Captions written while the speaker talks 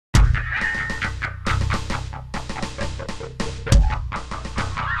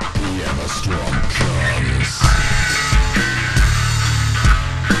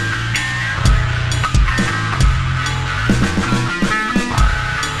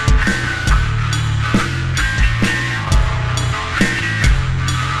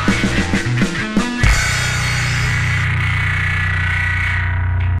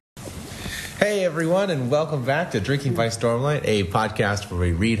everyone, and welcome back to Drinking by Stormlight, a podcast where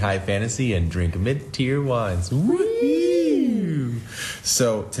we read high fantasy and drink mid-tier wines. Woo!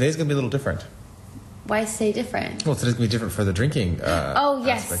 So today's going to be a little different. Why say different? Well, today's going to be different for the drinking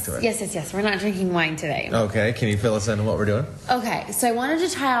aspect to it. Yes. We're not drinking wine today. Okay, can you fill us in on what we're doing? Okay, so I wanted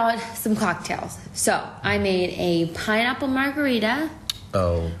to try out some cocktails. So I made a pineapple margarita.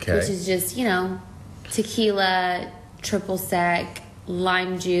 Okay. Which is just, tequila, triple sec,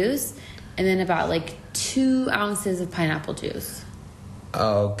 lime juice, and then about 2 ounces of pineapple juice.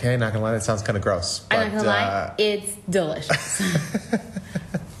 Okay, not gonna lie, that sounds kind of gross. I'm not gonna lie, it's delicious.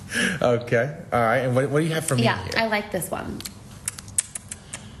 Okay, all right. And what do you have for me? Yeah, here? I like this one.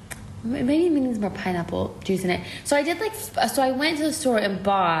 Maybe it needs more pineapple juice in it. So I did so I went to the store and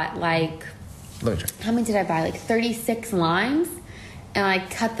bought Let me try. how many did I buy? 36 limes, and I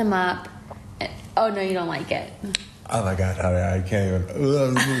cut them up. Oh no, you don't like it. Oh my god, I can't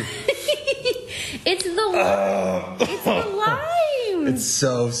even. It's the lime. It's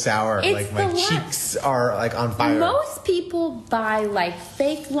so sour. It's my the lime. cheeks are on fire. Most people buy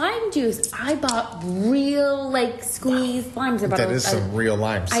fake lime juice. I bought real squeezed limes. That is some real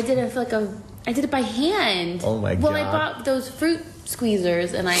limes. I did it I did it by hand. Oh my god. Well, I bought those fruit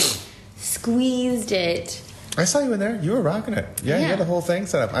squeezers and I squeezed it. I saw you in there. You were rocking it. Yeah, you had the whole thing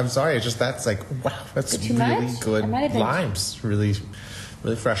set up. I'm sorry. It's just that's wow. That's Too really much? good I might have been- limes. Really,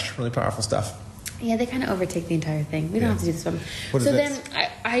 really fresh, really powerful stuff. Yeah, they kind of overtake the entire thing. We don't have to do this one. What is so this? then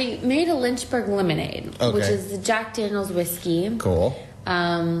I made a Lynchburg lemonade, Okay. which is the Jack Daniel's whiskey. Cool.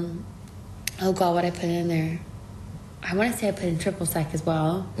 Oh god, what I put in there? I want to say I put in triple sec as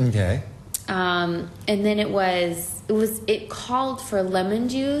well. Okay. And then it called for lemon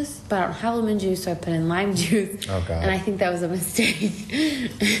juice, but I don't have lemon juice, so I put in lime juice. Oh god. And I think that was a mistake.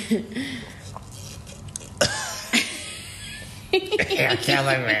 You're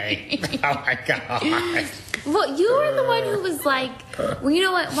killing me. Oh my god. Well, you were the one who was like, well, you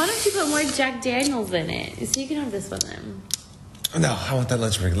know what? Why don't you put more Jack Daniels in it? So you can have this one then. No, I want that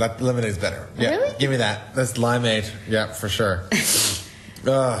Lynchburg. Lemonade's better. Yeah, Really? give me that. That's limeade. Yeah, for sure.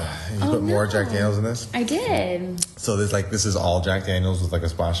 You put more Jack Daniels in this? I did. So this is all Jack Daniels with a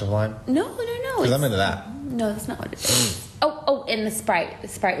splash of lime? No. Because I'm into that. No, that's not what it is. Oh, and the Sprite. The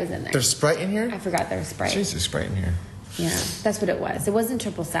Sprite was in there. There's Sprite in here? I forgot there was Sprite. Jeez, there's Sprite in here. Yeah, that's what it was. It wasn't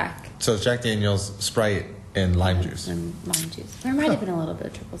triple sec. So it's Jack Daniels, Sprite, and lime juice. And lime juice. There might have been a little bit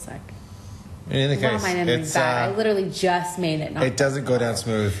of triple sec. In any Wow, case, my memory's bad. I literally just made it. it doesn't go down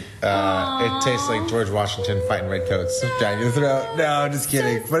smooth. It tastes like George Washington fighting redcoats down your throat. No, I'm just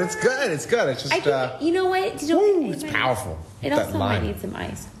kidding. But it's good. It's good. It's just, I think, you know what? it's powerful. It That also lime. might need some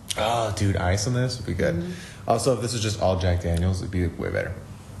ice. Oh, dude, ice on this would be good. Also, if this was just all Jack Daniels, it'd be way better.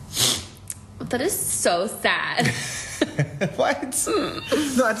 That is so sad. What?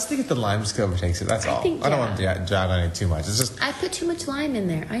 No, I just think if the lime just overtakes it. That's all. think, I don't want to jot on it too much. It's just. I put too much lime in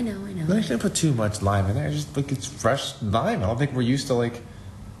there. I know. No, you shouldn't put too much lime in there. It's just it's fresh lime. I don't think we're used to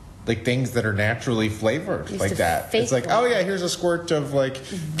things that are naturally flavored Used like to that. fake It's like, lime. oh yeah, here's a squirt of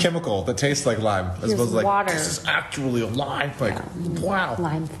chemical that tastes like lime, as Here's opposed to water. this is actually a lime. Wow,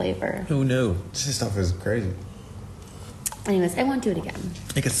 Lime flavor. who knew? This stuff is crazy. Anyways, I won't do it again.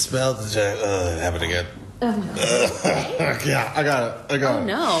 I can smell the have it again. Oh, no. Yeah, I got it. Oh,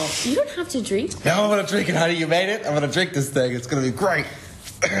 no. You don't have to drink that. Now I'm gonna drink it, honey. You made it. I'm gonna drink this thing. It's gonna be great.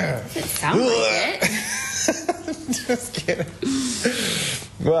 It sounds like it. Just kidding.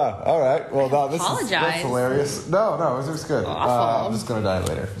 Wow. All right. Well, no, that's Apologize. hilarious. No, it was good. Awful. I'm just gonna die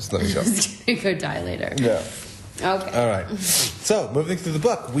later. Just let me go. Just gonna go die later. Yeah. Okay. All right. So moving through the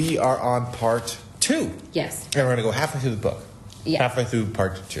book, we are on part 2, Yes. and we're gonna go halfway through the book. Yeah. Halfway through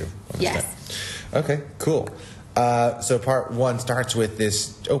part 2. Yes. Okay. Cool. So part 1 starts with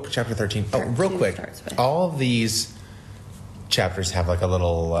this. Chapter 13. Part real 2 quick. starts with- All these chapters have a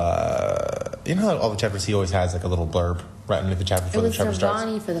little. How all the chapters he always has a little blurb right underneath the chapter It before the was chapter starts.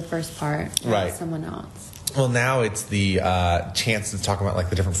 Giovanni for the first part. Right. Someone else. Well, now it's the chance to talk about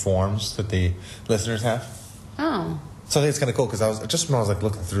the different forms that the listeners have. Oh. So I think it's kind of cool because when I was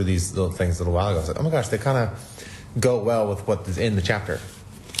looking through these little things a little while ago, I was like, oh my gosh, they kind of go well with what is in the chapter.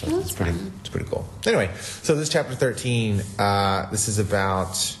 So Well, it's that's pretty cool. Anyway, so this chapter 13, this is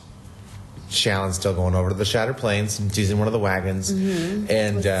about Shallon still going over to the Shattered Plains. And she's in one of the wagons, and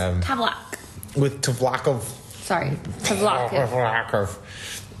Tavlak. with Tavlakov. Sorry. Tavlak.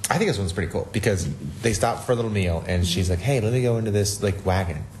 I think this one's pretty cool because they stop for a little meal, and she's like, "Hey, let me go into this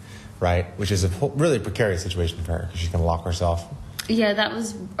wagon." Right, which is a really precarious situation for her because she's going to lock herself. Yeah, that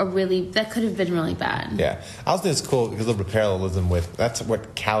could have been really bad. Yeah, I also think it's cool because a little bit of parallelism with that's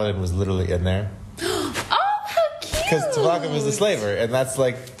what Kaladin was literally in there. Oh, how cute! Because Tubaka was the slaver, and that's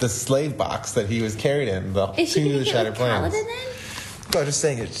like the slave box that he was carried in to the Shattered Plains. No, just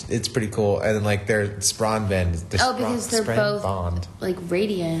saying it's pretty cool. And then like their Sprawn bend. Because they're both bond. like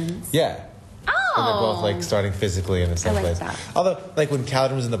Radiants. Yeah. Oh. And they're both like starting physically in the same place. That. Although, like when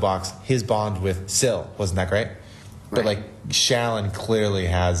Kaladin was in the box, his bond with Syl wasn't that great. But like Shallan clearly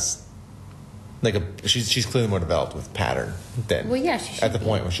has like she's clearly more developed with pattern than she at the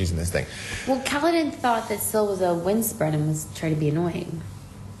point when she's in this thing. Well, Kaladin thought that Syl was a windspread and was trying to be annoying.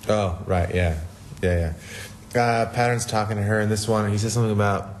 Oh, right, yeah. Pattern's talking to her in this one. He says something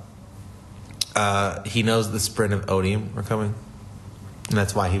about he knows the Spren of Odium are coming, and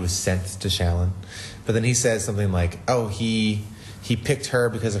that's why he was sent to Shallan. But then he says something like, "Oh, he picked her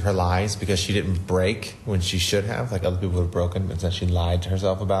because of her lies, because she didn't break when she should have, like other people would have broken, and so she lied to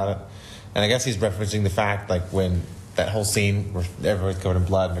herself about it." And I guess he's referencing the fact, like when that whole scene where everyone's covered in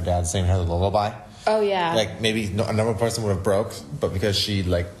blood and her dad's singing her the lullaby. Oh yeah. Like maybe a normal person would have broke, but because she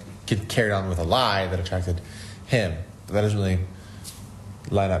like carried on with a lie that attracted him. But that doesn't really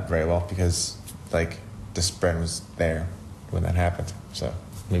line up very well because like the Spren was there when that happened. So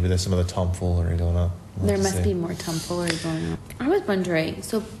maybe there's some other tomfoolery going on. There must be more tomfoolery going on. I was wondering,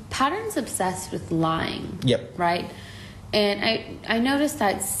 so Pattern's obsessed with lying. Yep. Right? And I noticed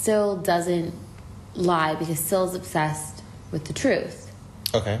that Syl doesn't lie because Syl's obsessed with the truth.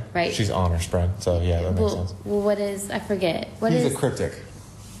 Okay. Right? She's on her Spren, so yeah, that makes sense. Well, what is, I forget. He's a cryptic.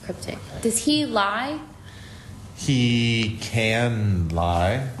 Cryptic. Does he lie? He can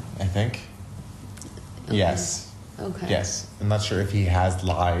lie, I think. Okay. Yes. Okay. Yes. I'm not sure if he has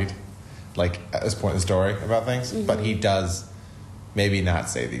lied, like, at this point in the story about things, but he does maybe not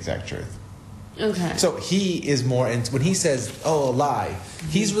say the exact truth. Okay. So he is more, when he says, oh, a lie,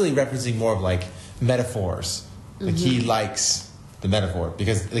 he's really referencing more of, like, metaphors. Like, he likes the metaphor.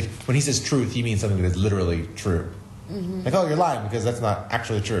 Because, like, when he says truth, he means something that is literally true. Like, oh, you're lying because that's not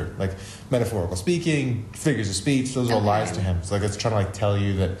actually true. Like, metaphorical speaking, figures of speech, those are all lies to him. So, like, it's trying to, like, tell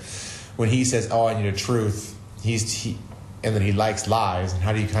you that when he says, oh, I need a truth, and then he likes lies, and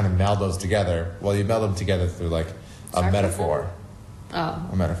how do you kind of meld those together? Well, you meld them together through, like, a metaphor. Oh.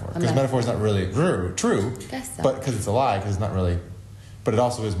 A metaphor. Because metaphor is not really true, Guess so. but because it's a lie, because it's not really... But it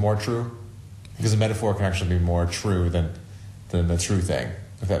also is more true, because a metaphor can actually be more true than the true thing,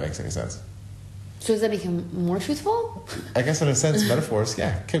 if that makes any sense. So does that become more truthful? I guess in a sense, metaphors,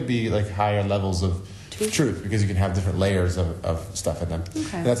 could be like higher levels of truth because you can have different layers of stuff in them.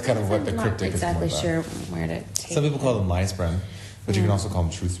 Okay. And that's kind of what the cryptic is more about. I'm not exactly sure where to take Some people call them lie Spren, but you can also call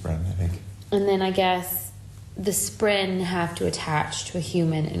them truth Spren, I think. And then I guess the Spren have to attach to a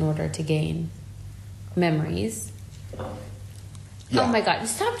human in order to gain memories. Yeah. Oh my god,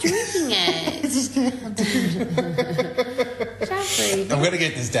 stop drinking it. Joffrey. I'm going to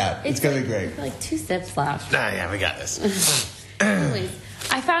get this down. It's going to be great. Like 2 sips left. Nah, yeah, we got this. Anyways,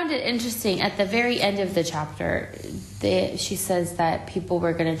 I found it interesting. At the very end of the chapter, she says that people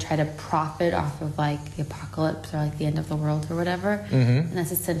were going to try to profit off of like the apocalypse or like the end of the world or whatever. And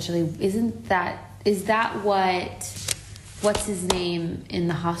that's essentially, is that what's his name in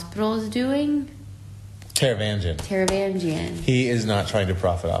the hospital is doing? Taravangian. He is not trying to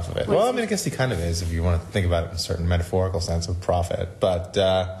profit off of it. Well, I mean, I guess he kind of is if you want to think about it in a certain metaphorical sense of profit. But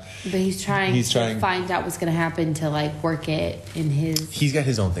he's trying to find out what's going to happen to like work it in his... He's got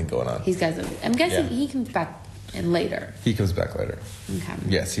his own thing going on. I'm guessing he comes back in later. He comes back later. Okay.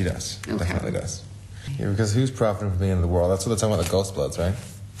 Yes, he does. Okay. Definitely does. Yeah, because who's profiting from the end of the world? That's what they're talking about, the Ghost Bloods, right?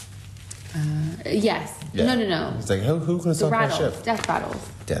 Yes. Yeah. No. It's like, who could have sunk my ship? Death rattles.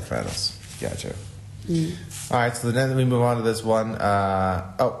 Death rattles. Gotcha. All right, so then we move on to this one.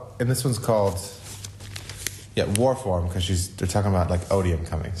 And this one's called Warform because they're talking about like Odium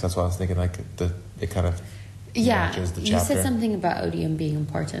coming. So that's why I was thinking like it kind of matches the chapter. You said something about Odium being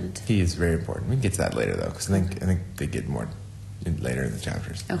important. He is very important. We can get to that later though because I think they get more later in the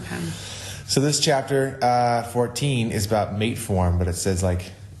chapters. Okay. So this chapter 14 is about mate form, but it says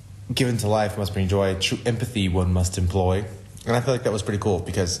like given to life must bring joy. True empathy one must employ. And I feel like that was pretty cool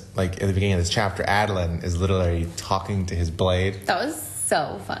because, like, at the beginning of this chapter, Adolin is literally talking to his blade. That was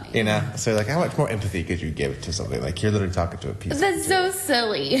so funny. You know? So, like, how much more empathy could you give to something? Like, you're literally talking to a piece of That's so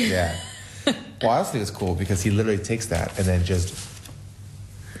silly. Yeah. Well, I also think it's cool because he literally takes that and then just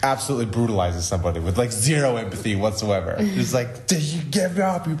absolutely brutalizes somebody with, like, zero empathy whatsoever. Just like, give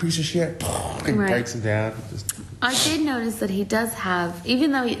up, you piece of shit. And breaks him down. I did notice that he does have,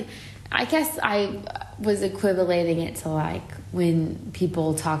 even though I guess I was equivalating it to like when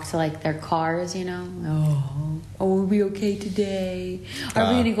people talk to like their cars, you know, are we okay today?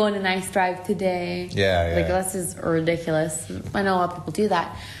 Are we gonna go on a nice drive today? Yeah. Like this is ridiculous. I know a lot of people do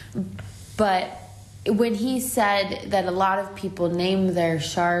that, but when he said that a lot of people name their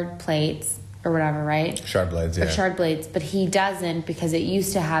shard plates or whatever, right? Shard blades, yeah. Or shard blades, but he doesn't because it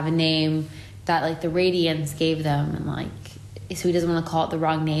used to have a name that like the Radiants gave them, and like so he doesn't want to call it the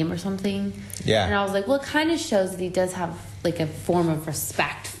wrong name or something. Yeah. And I was like, well, it kind of shows that he does have like a form of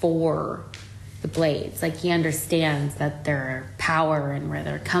respect for the blades. Like he understands that their power and where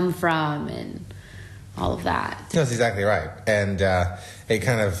they come from and all of that. That's exactly right. And it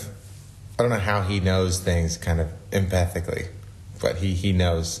kind of, I don't know how he knows things kind of empathically, but he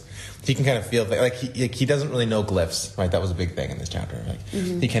knows. He can kind of feel like he doesn't really know glyphs, right? That was a big thing in this chapter. Like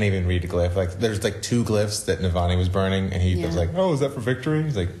he can't even read a glyph. Like there's like 2 glyphs that Navani was burning, and he was like, "Oh, is that for victory?"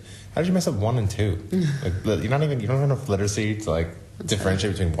 He's like, "How did you mess up 1 and 2? Like you don't have enough literacy to like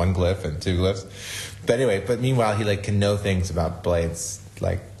differentiate between 1 glyph and 2 glyphs." But anyway, meanwhile he like can know things about blades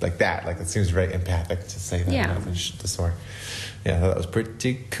like that. Like it seems very empathic to say that about the sword. Yeah, I thought that was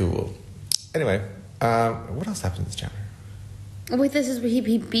pretty cool. Anyway, what else happens in this chapter? Wait, this is where he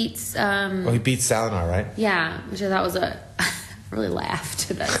beats. He beats Salinar, right? Yeah, which I thought was I really laughed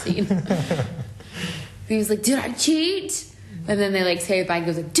at that scene. He was like, "Did I cheat?" And then they like say it back and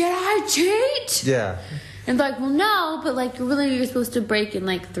goes like, "Did I cheat?" Yeah. And like, well, no, but like you're supposed to break in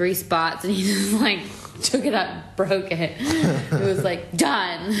like 3 spots, and he just like took it up, broke it. It was like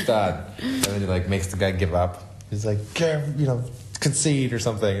done. Done. And then he like makes the guy give up. He's like, concede or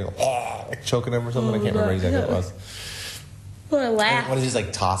something, like choking him or something. I can't remember exactly what it was. What a laugh. What does he just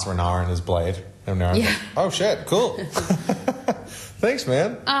like toss Renar in his blade? And Renar's like, oh shit, cool. Thanks,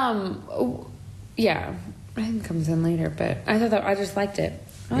 man. Yeah, I think it comes in later, but I thought that I just liked it.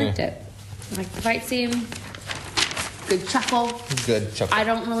 I liked it. Like the fight scene, good chuckle. Good chuckle. I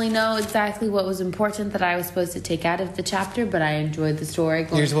don't really know exactly what was important that I was supposed to take out of the chapter, but I enjoyed the story.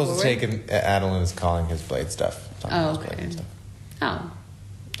 You're supposed to take Adolin is calling his blade stuff. Oh, okay. Oh.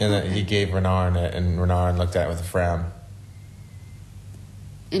 And then he gave Renar it, and Renar looked at it with a frown.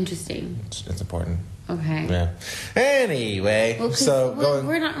 Interesting. It's important. Okay. Yeah. Anyway,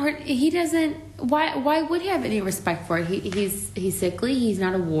 he doesn't. Why would he have any respect for it? He's sickly. He's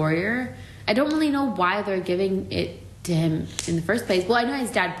not a warrior. I don't really know why they're giving it to him in the first place. Well, I know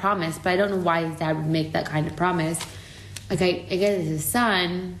his dad promised, but I don't know why his dad would make that kind of promise. Like I guess it's his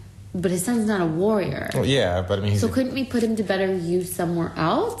son, but his son's not a warrior. Well, yeah, but I mean, so couldn't we put him to better use somewhere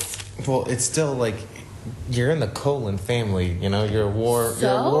else? Well, it's still like. You're in the Colin family, you're a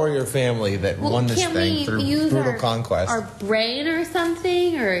warrior family that won this thing through brutal conquest. Our brain or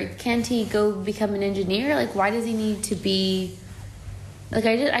something, or can't he go become an engineer? Like, why does he need to be? Like,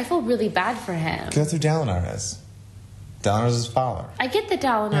 I feel really bad for him. Because that's who Dalinar is. Dalinar is his father. I get that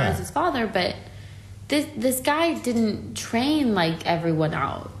Dalinar is his father, but this guy didn't train like everyone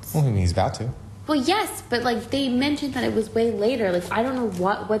else. Well, I mean, he's about to. Well, yes, but like they mentioned that it was way later. Like I don't know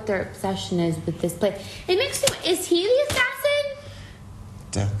what their obsession is with this play. It makes him. Is he the assassin?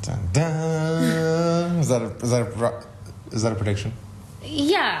 Dun dun dun. Is that a prediction?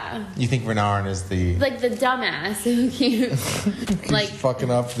 Yeah. You think Renarin is the the dumbass who keeps like fucking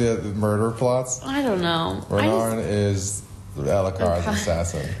up the murder plots? I don't know. Renarin is Elhokar's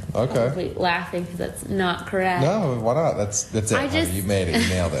assassin. Okay. Wait, laughing because that's not correct. No, why not? That's it. You made it. You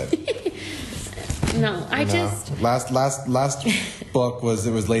nailed it. No, last book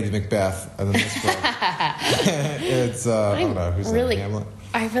was Lady Macbeth, and then this book it's I don't know who's really Hamlet.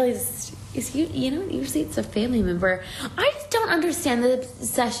 I really just is usually it's a family member. I just don't understand the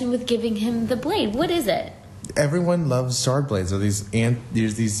obsession with giving him the blade. What is it? Everyone loves shard blades. There's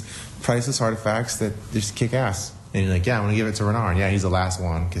these priceless artifacts that just kick ass, and you're like, yeah, I'm gonna give it to Renar. Yeah, he's the last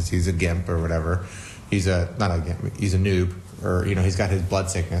one because he's a gimp or whatever. He's not a gimp. He's a noob. Or he's got his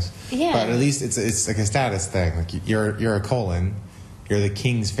blood sickness. Yeah. But at least it's like a status thing. Like you're a Colin, you're the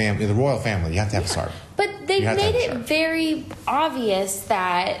king's family, the royal family. You have to have a sword. But they made it very obvious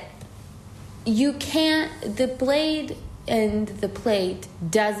that you can't. The blade and the plate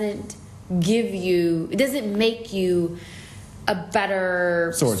doesn't make you a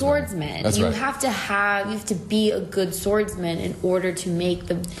better swordsman. That's right. You have to be a good swordsman in order to make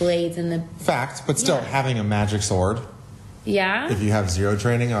the blades and the fact. But still, having a magic sword. Yeah. If you have 0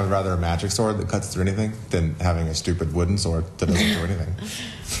 training, I would rather a magic sword that cuts through anything than having a stupid wooden sword that doesn't do anything.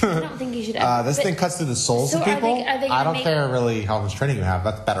 I don't think you should. This thing cuts through the souls of people. I don't care really how much training you have.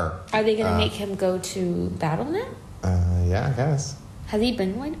 That's better. Are they going to make him go to battle now? Yeah, I guess. Has he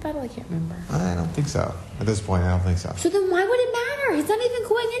been going to battle? I can't remember. I don't think so. At this point, I don't think so. So then why would it matter? He's not even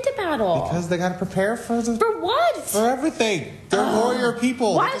going into battle. Because they got to prepare for what? For everything. They're warrior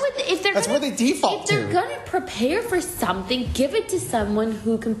people. Why would that's where they default to. If they're going to prepare for something, give it to someone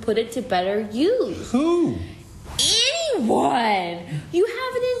who can put it to better use. Who? Anyone. You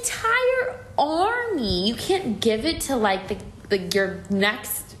have an entire army. You can't give it to like your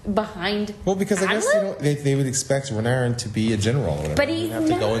next behind. Well, because I guess Adeline? they would expect Renarin to be a general. Or whatever. But he's have to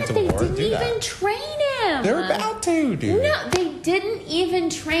not. go into They war and didn't do even that. train him. They're about to, dude. No, they didn't even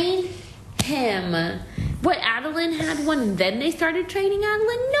train him. What, Adeline had one and then they started training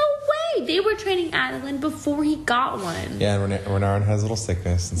Adeline? No way. They were training Adeline before he got one. Yeah, and Renarin has a little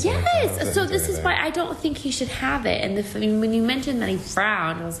sickness. And stuff like Yes. that. So this is why I don't think he should have it. And when you mentioned that he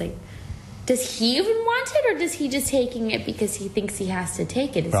frowned, I was like, does he even want it, or does he just taking it because he thinks he has to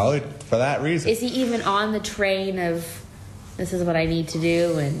take it? Probably for that reason. Is he even on the train of this is what I need to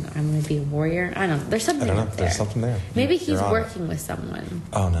do and I'm going to be a warrior? I don't know. There's something I don't know. up there. There's something there. Maybe You're he's on it. working with someone.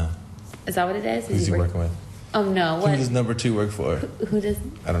 Oh no. Is that what it is? Who's he working with? Oh no! Who What? does number 2 work for? Who does?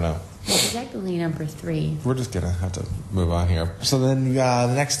 I don't know. He's technically number 3. We're just gonna have to move on here. So then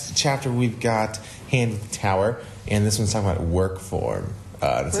the next chapter we've got Hand with the Tower, and this one's talking about work form.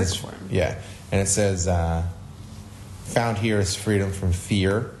 It says, form. Yeah, and it says found here is freedom from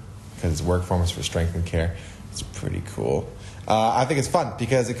fear, because work form is for strength and care. It's pretty cool. I think it's fun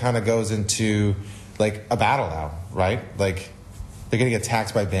because it kind of goes into like a battle now, right? Like they're getting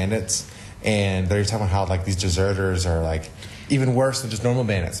attacked by bandits, and they're talking about how like these deserters are like even worse than just normal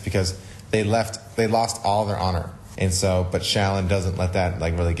bandits because they lost all their honor, and so but Shalyn doesn't let that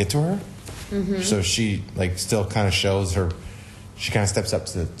like really get to her. Mm-hmm. So she like still kind of shows her. She kind of steps up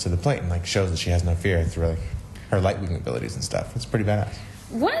to the plate and like shows that she has no fear through like her light weaving abilities and stuff. It's pretty badass.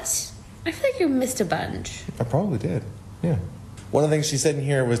 What? I feel like you missed a bunch. I probably did. Yeah. One of the things she said in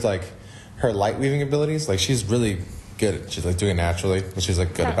here was like her light weaving abilities. Like she's really good. She's like doing it naturally, but she's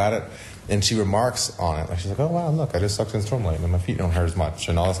like good about it. And she remarks on it. Like she's like, "Oh wow, look, I just sucked in Stormlight and my feet don't hurt as much,"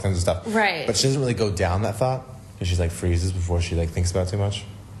 and all this kinds of stuff. Right. But she doesn't really go down that thought because she's like freezes before she like thinks about it too much,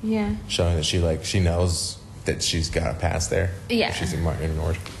 Yeah. showing that she knows that she's got a pass there. Yeah. She's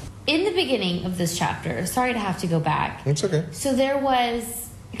ignored. In the beginning of this chapter, sorry to have to go back. It's okay. So there was,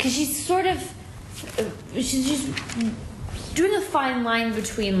 because she's sort of, she's just doing a fine line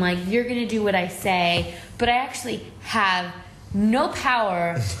between like, you're going to do what I say, but I actually have no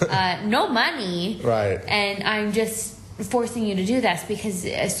power, no money. Right. And I'm just forcing you to do this because,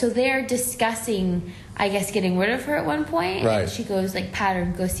 so they're discussing, I guess, getting rid of her at one point. Right. And she goes like,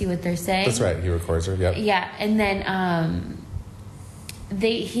 pattern, go see what they're saying. That's right. He records her. Yep. Yeah. And then,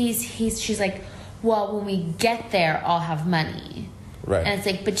 she's like, well, when we get there, I'll have money. Right. And it's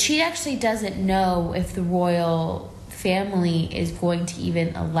like, but she actually doesn't know if the royal family is going to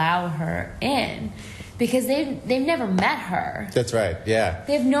even allow her in because they've never met her. That's right. Yeah.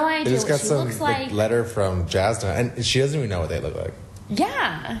 They have no They idea just what got she some looks like. letter from Jasna, and she doesn't even know what they look like.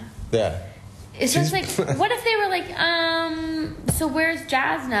 Yeah. Yeah. It's just like, what if they were like, so where's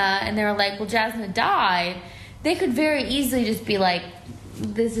Jasna? And they were like, well, Jasna died. They could very easily just be like,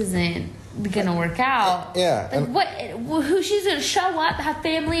 this isn't gonna work out. Yeah. Like who she's gonna show up, have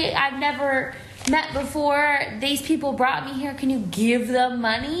family I've never met before. These people brought me here. Can you give them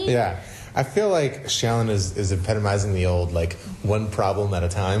money? Yeah. I feel like Shalyn is epitomizing the old, like, one problem at a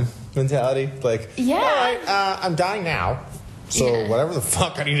time mentality. Like, Yeah. all right, I'm dying now. So Yeah. whatever the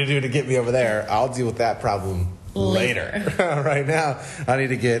fuck I need to do to get me over there, I'll deal with that problem later. Right now, I need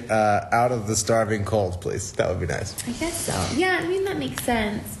to get out of the starving cold, please. That would be nice. I guess so. Yeah, I mean, that makes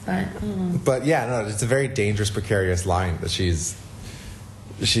sense, but But yeah, no, it's a very dangerous, precarious line that she's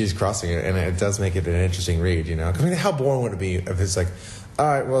crossing it, and it does make it an interesting read, you know? I mean, how boring would it be if it's like, all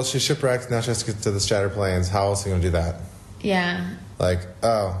right, well, she's shipwrecked, now she has to get to the Shattered Plains. How else are you going to do that? yeah. Like,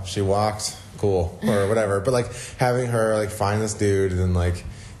 oh, she walked, cool, or whatever. But like having her like find this dude and then like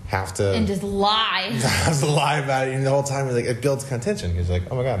have to And just lie. have to lie about it, and the whole time like it builds kind of tension because like,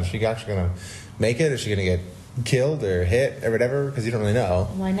 oh my god, is she actually gonna make it? Is she gonna get killed or hit or whatever? Because you don't really know.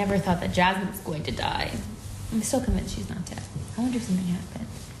 Well, I never thought that Jasmine was going to die. I'm still convinced she's not dead. I wonder if something happened.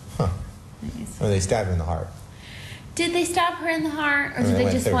 Huh? Anyways. Or they stab her in the heart. Did they stab her in the heart, or And did they they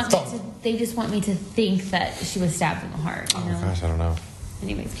went just through. want me to? They just want me to think that she was stabbed in the heart. You Oh know? my gosh, I don't know.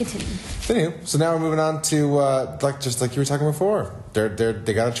 Anyways, continue. Anywho, so now we're moving on to like you were talking before. They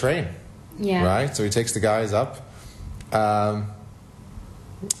got to train, Yeah. right? So he takes the guys up to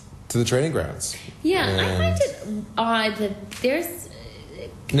the training grounds. Yeah, I And- find it odd that there's.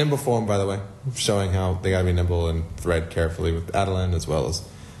 Nimble form, by the way, showing how they gotta be nimble and thread carefully with Adeline as well as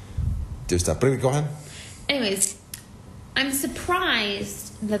do stuff. But anyway, go ahead. Anyways, I'm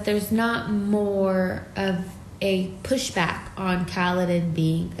surprised that there's not more of a pushback on Kaladin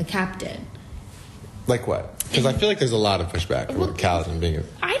being a captain. Like what? Because I feel like there's a lot of pushback for Well, Kaladin being a...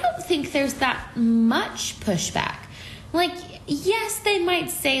 I don't think there's that much pushback. Like, yes, they might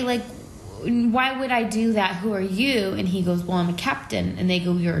say, like, why would I do that? Who are you? And he goes, well, I'm a captain. And they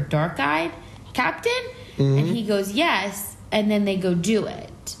go, you're a dark-eyed? Captain? And he goes, yes. And then they go do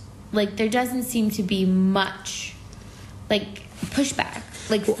it. Like, there doesn't seem to be much, like, pushback.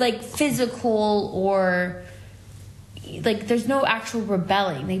 Like physical or... Like, there's no actual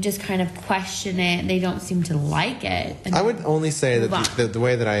rebelling. They just kind of question it. They don't seem to like it. I would only say that the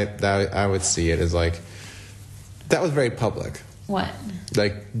way that I would see it is like, that was very public. What?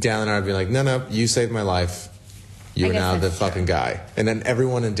 Like, Dalinar would be like, no, you saved my life. You are now the fucking guy. And then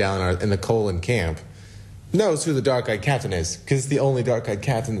everyone in Dalinar, in the Colon camp, knows who the Dark-Eyed Captain is, because it's the only Dark-Eyed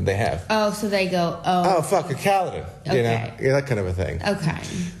Captain that they have. Oh, so they go, Oh, fuck, a Kaladin. Okay. You know? Yeah, that kind of a thing. Okay.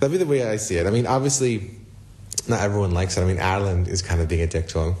 That'd be the way I see it. I mean, obviously, not everyone likes it. I mean, Adeline is kind of being a dick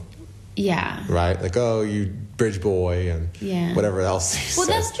to him. Yeah. Right? Like, oh, you bridge boy, and whatever else he well,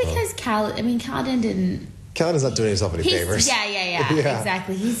 says. that's because Kaladin didn't... Kaladin's not doing himself any favors. Yeah,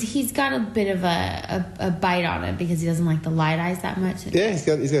 exactly. He's got a bit of a bite on it because he doesn't like the light eyes that much. Yeah, he's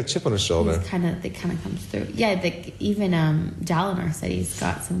got a chip on his shoulder. It kind of comes through. Yeah, even Dalinar said he's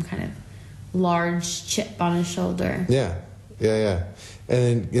got some kind of large chip on his shoulder. Yeah. And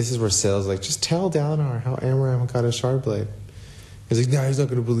then this is where Sail's like, just tell Dalinar how Amaram got a shard blade. He's like, no, he's not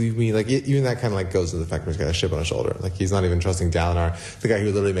going to believe me. Like, even that kind of like goes to the fact that he's got a chip on his shoulder. Like, he's not even trusting Dalinar, the guy who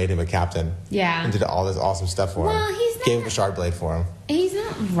literally made him a captain. Yeah. And did all this awesome stuff for him. Well, he's not... Gave him a shard blade for him. He's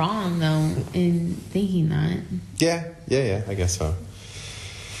not wrong, though, in thinking that. Yeah, I guess so.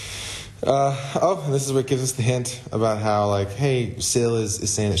 And this is what gives us the hint about how, like, hey, Sail is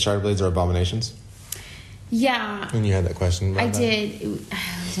saying that shard blades are abominations. Yeah. And you had that question about I that? did. It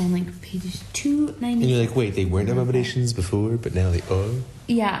was on, like, page 290. And you're like, wait, they weren't abominations before, but now they are?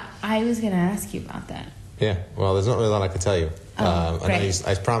 Yeah, I was going to ask you about that. Yeah, well, there's not really a lot I could tell you. Great.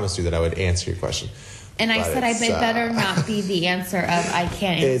 I promised you that I would answer your question. And I said it better not be the answer of I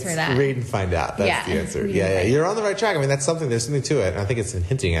can't answer that. Read and find out. That's the answer. Yeah. You're on the right track. I mean, there's something to it. And I think it's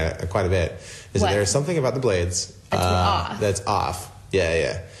hinting at it quite a bit. Is that there's something about the blades that's off.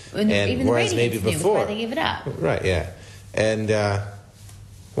 Yeah. And even whereas the maybe before they gave it up. Right, yeah. And,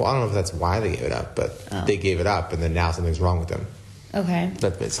 well, I don't know if that's why they gave it up, but they gave it up and then now something's wrong with them. Okay.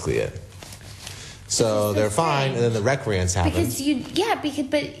 That's basically it. So they're fine, and then the recreance happens.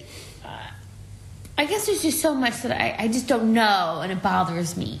 But I guess there's just so much that I just don't know, and it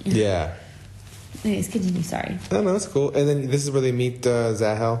bothers me. Yeah. Anyways, continue, sorry. Oh, no, that's cool. And then this is where they meet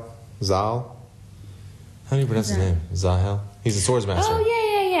Zahel. Zal? How do you pronounce his name? Zahel? He's a swords master. Oh, yeah.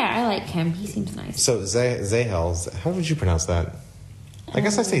 I like him. He seems nice. So, Zahel, how would you pronounce that? I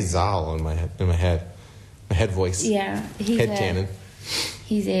guess I say Zal in my head. My head voice. Yeah. Head canon.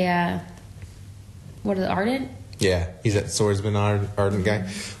 He's a, Ardent? Yeah, he's that swordsman Ardent guy.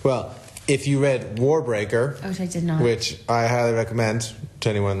 Well, if you read Warbreaker, which I did not, which I highly recommend to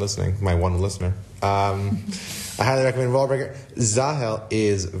anyone listening, my one listener, I highly recommend Warbreaker. Zahel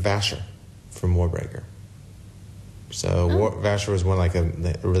is Vasher from Warbreaker. So Vasher was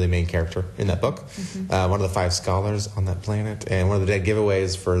a really main character in that book. Mm-hmm. One of the 5 scholars on that planet, and one of the dead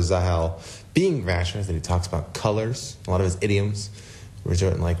giveaways for Zahel being Vasher is that he talks about colors. A lot of his idioms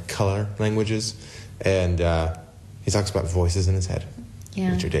resort in like color languages, and he talks about voices in his head,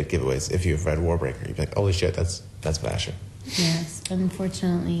 which are dead giveaways. If you've read Warbreaker, you'd be like, "Holy shit, that's Vasher." Yes,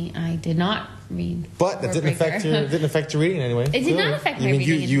 unfortunately, I did not read. But that didn't affect your reading anyway. It did not affect my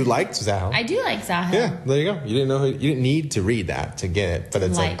reading. You liked Zahel. I do like Zahel. Yeah, there you go. You didn't need to read that to get it, but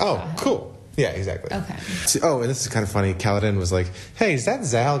it's like, Zahel. Cool. Yeah, exactly. Okay. So, and this is kind of funny. Kaladin was like, "Hey, does that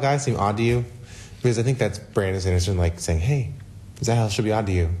Zahel guy seem odd to you?" Because I think that's Brandon Sanderson like saying, "Hey, Zahel should be odd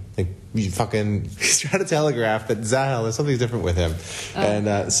to you." Like, you fucking he's trying to telegraph that Zahel, there's something different with him.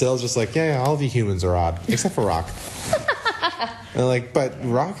 And Sail's just like, yeah, all of you humans are odd, except for Rock. And like, but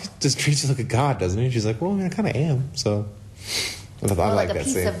Rock just treats you like a god, doesn't he? She's like, well, I mean, I kind of am. So I like that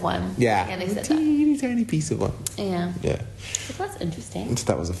piece scene. Of one. Yeah, they said teeny tiny piece of one. Yeah. Yeah. So that's interesting.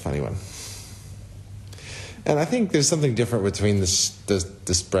 That was a funny one. And I think there's something different between this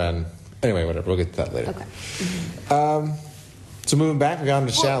brand. Anyway, whatever. We'll get to that later. Okay. So moving back, we got on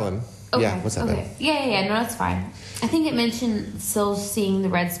to Shallan. Okay, yeah, what's that? Okay. Yeah. No, that's fine. I think it mentioned Syl seeing the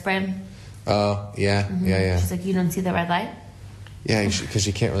red spread. Oh, yeah, yeah. She's like, you don't see the red light? Yeah, because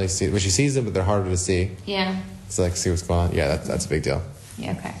she can't really see. Well, she sees them, but they're harder to see. Yeah. So like, see what's going on. Yeah, that's a big deal.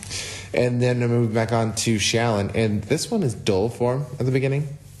 Yeah. Okay. And then I moved back on to Shallan, and this one is dull form at the beginning.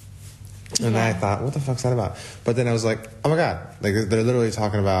 And I thought, what the fuck's that about? But then I was like, oh my god, like they're literally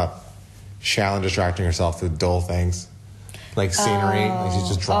talking about Shallan distracting herself through dull things. Like scenery, like she's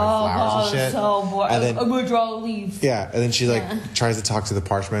just drawing flowers and shit. So bored. And then, I'm gonna draw a leaf. Yeah, and then she tries to talk to the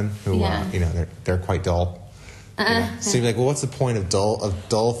Parshmen, who they're quite dull. So you're like, well, what's the point of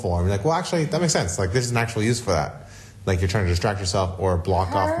dull form? You're like, well, actually, that makes sense. Like, there's an actual use for that. like you're trying to distract yourself or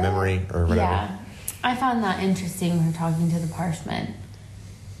block off memory or whatever. Yeah, I found that interesting when talking to the Parshmen,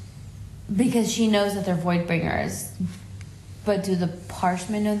 because she knows that they're void bringers, but do the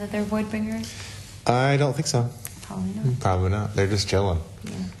Parshmen know that they're void bringers? I don't think so. Probably not. Probably not. They're just chilling.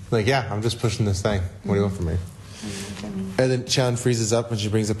 Yeah. Like, yeah, I'm just pushing this thing. What do you want from me? And then Shan freezes up when she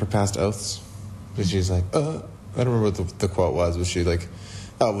brings up her past oaths. And she's like, I don't remember what the quote was. Was she like,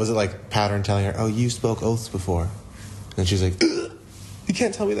 was it like Pattern telling her, you spoke oaths before? And she's like, you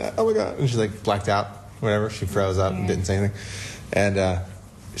can't tell me that. Oh my God. And she's like blacked out, whatever. She froze up and didn't say anything. And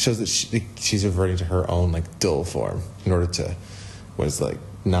shows that she's reverting to her own like dull form in order to,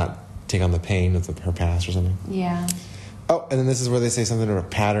 not take on the pain of her past or something. Yeah. Oh, and then this is where they say something about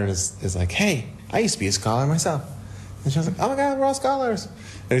Pattern is like, hey, I used to be a scholar myself. And she was like, oh my God, we're all scholars.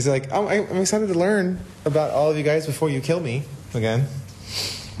 And he's like, I'm excited to learn about all of you guys before you kill me again.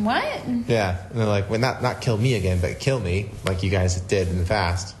 What? Yeah. And they're like, well, not kill me again, but kill me like you guys did in the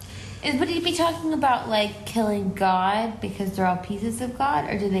past. Would he be talking about like killing God because they're all pieces of God,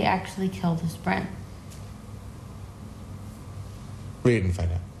 or do they actually kill the Sprint? We didn't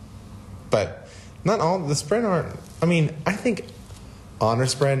find out. But not all the Spren aren't. I mean, I think honor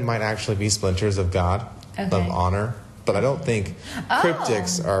Spren might actually be splinters of God, of honor. But I don't think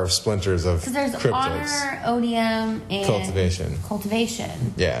cryptics are splinters of So there's cryptics. honor, odium, and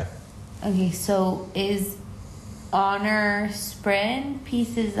cultivation. Yeah. Okay, so is honor Spren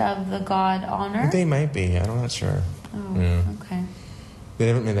pieces of the god honor? They might be. I'm not sure. Oh, Yeah. okay. They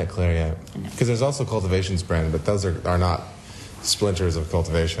haven't made that clear yet. I know. Because there's also cultivation Spren, but those are not splinters of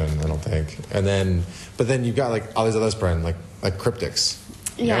cultivation, I don't think. But then you've got like all these other Spren, like cryptics.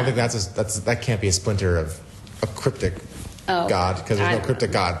 Yeah. I don't think that can't be a splinter of a cryptic god, because there's no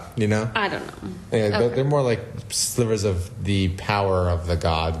cryptic god, you know? I don't know. Yeah, but they're more like slivers of the power of the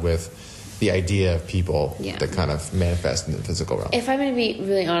god with the idea of people that kind of manifest in the physical realm. If I'm going to be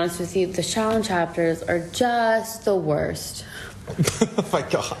really honest with you, the Shaolin chapters are just the worst. Oh my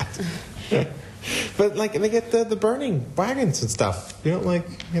God. But like they get the burning wagons and stuff. You're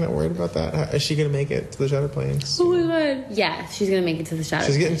not worried about that? Is she gonna make it to the Shadow Plains? Oh my God. Yeah, she's going to make it to the Shadow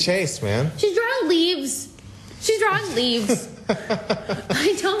She's getting Plains. chased, man. She's drawing leaves.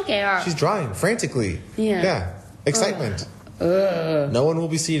 I don't care. She's drawing frantically. Yeah. Excitement. No one will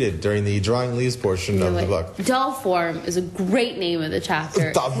be seated during the drawing leaves portion of the book. Dull form is a great name of the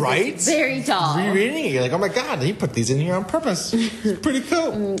chapter. Right? It's very dull. Rereading it, you're like, oh my God, he put these in here on purpose. It's pretty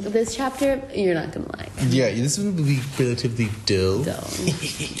cool. This chapter, you're not going to like. Yeah, this one will be relatively dull.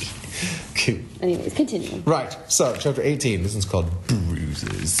 Cool. Anyways, continue. Right, so chapter 18. This one's called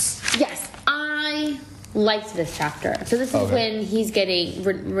Bruises. Yes, I liked this chapter. So this is when he's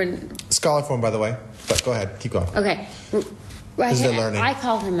getting... Scholar form, by the way. But go ahead, keep going. Okay. This is the learning. I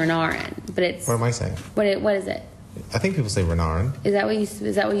call him Renarin, but it's... What am I saying? What is it? I think people say Renarin. Is that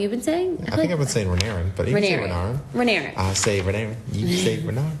what you've been saying? I think I've been saying Renarin, but you can say Renarin. Renarin. I say Renarin. You say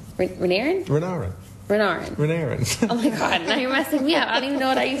Renarin. Renarin? Renarin. Renarin. Renarin. Oh my God, now you're messing me up. I don't even know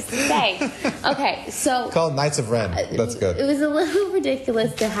what I used to say. Okay, so... Called Knights of Ren. That's good. It was a little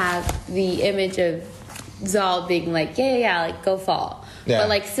ridiculous to have the image of Zal being like, like, go fall. Yeah. But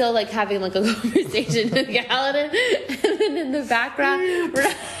like still like having like a conversation with Galadin, and then in the background,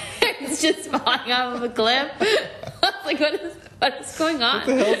 it's just falling off of a cliff. I was like, what is going on? What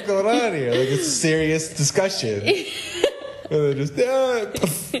the hell's going on here? Like it's a serious discussion. And they're just just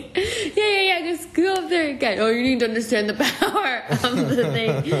go up there again. Oh, you need to understand the power of the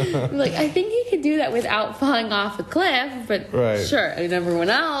thing. I'm like, I think you could do that without falling off a cliff, but sure. And everyone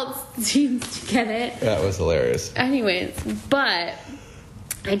else seems to get it. That was hilarious. Anyways, but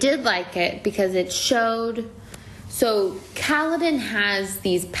I did like it because it showed. So Kaladin has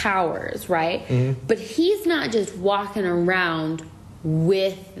these powers, right? Mm-hmm. But he's not just walking around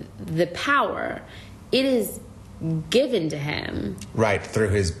with the power. It is given to him. Right, through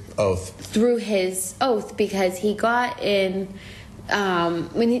his oath, because he got in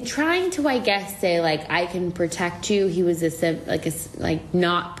when he trying to, I guess, say like, I can protect you. He was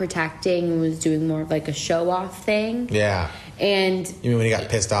not protecting, was doing more of like a show off thing. Yeah. And you mean when he got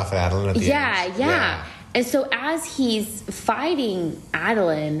pissed off at Adolin at the end? Yeah. And so as he's fighting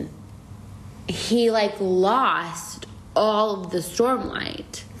Adolin, he like lost all of the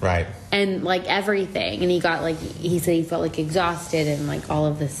Stormlight. Right. And like everything. And he got like, he said he felt like exhausted and like all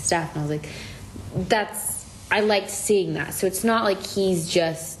of this stuff. And I was like, I liked seeing that. So it's not like he's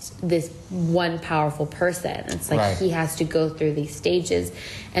just this one powerful person. It's like he has to go through these stages.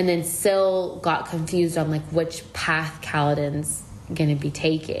 And then Syl got confused on like which path Kaladin's going to be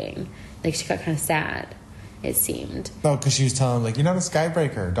taking. Like she got kind of sad. it seemed. No, because she was telling him, like, you're not a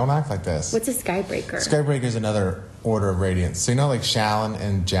Skybreaker. Don't act like this. What's a Skybreaker? Skybreaker is another order of radiance. So, like, Shallan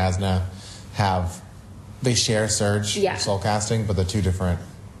and Jasna they share Surge soul casting, but they're two different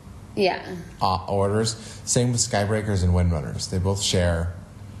orders. Same with Skybreakers and Windrunners. They both share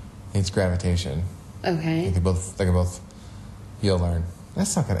gravitation. Okay. They can both you'll learn.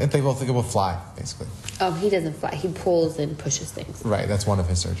 That's not gonna. They can both fly, basically. Oh, he doesn't fly. He pulls and pushes things. Right. That's one of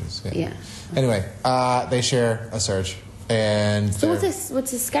his surges. Yeah. Anyway, they share a surge, and so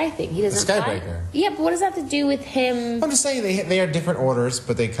what's his sky thing? He doesn't Skybreaker. Fly? Yeah, but what does that have to do with him? I'm just saying they are different orders,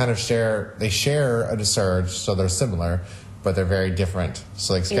 but they kind of share a surge, so they're similar, but they're very different.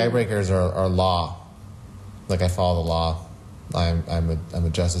 So like Skybreakers are law. Like I follow the law. I'm a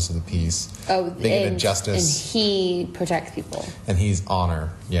justice of the peace. Oh, being a justice, and he protects people. And he's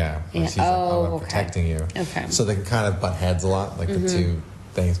honor, yeah. He's I'm protecting you. Okay. So they can kind of butt heads a lot. Like the two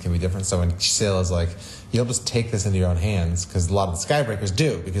things can be different. So when Syl is like, you don't just take this into your own hands, because a lot of the Skybreakers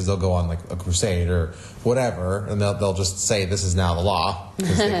do, because they'll go on like a crusade or whatever, and they'll just say this is now the law,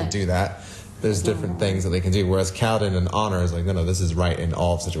 because they can do that. There's different things that they can do. Whereas Kaladin and honor is like, no, this is right in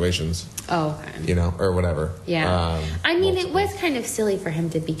all situations. Oh, okay. Or whatever. Yeah. I mean, it was kind of silly for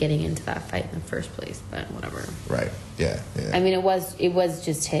him to be getting into that fight in the first place, but whatever. Right. Yeah. I mean, it was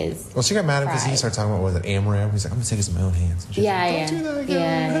just his. Well, she got mad because he started talking about, was it Amram? He's like, I'm going to take this in my own hands. Don't do that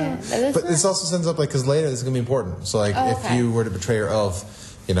again. Yeah. But this also sends up, like, because later this is going to be important. So, like, if you were to betray your oath,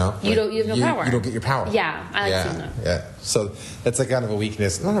 you have no power. You don't get your power. Yeah, I like seeing that. Yeah, so that's like kind of a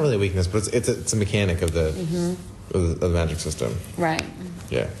weakness. Not really a weakness, but it's a mechanic of the of the magic system. Right.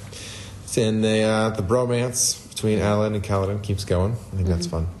 Yeah. And the bromance between Alan and Kaladin keeps going. I think that's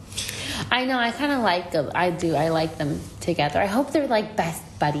fun. I know. I kind of like them. I do. I like them together. I hope they're like best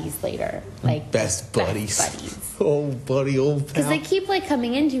buddies later. Like best buddies. Oh, buddy, old pal. Because they keep like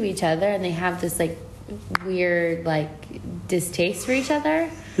coming into each other, and they have this like weird like distaste for each other.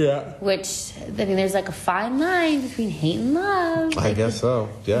 Yeah. Which, I mean, there's like a fine line between hate and love. I guess so.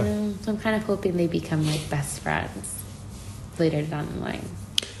 Yeah. So I'm kind of hoping they become like best friends later down the line.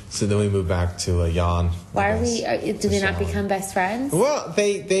 So then we move back to Jan. Why do they not become best friends? Well,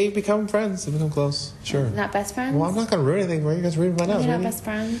 they become friends. They become close. Sure. Not best friends? Well, I'm not going to ruin anything for you guys. Read my notes. They're not best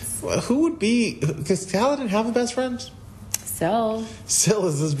friends? Well, who would be... Because Kaladin have a best friend? Syl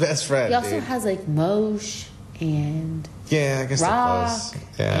is his best friend. He also has like Moshe and... Yeah, I guess Rock, they're close.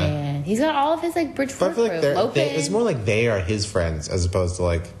 Yeah. And he's got all of his like Bridgeforth But I feel like crew. it's more like they are his friends as opposed to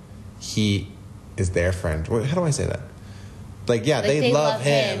like he is their friend. How do I say that? Like, yeah, they love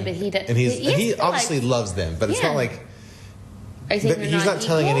him, but he obviously loves them, but it's not like he's not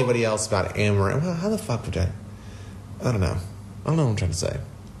telling anybody else about Amram. Well, how the fuck would I don't know. I don't know what I'm trying to say.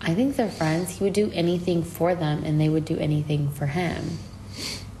 I think they're friends. He would do anything for them, and they would do anything for him.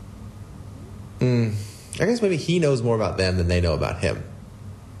 I guess maybe he knows more about them than they know about him.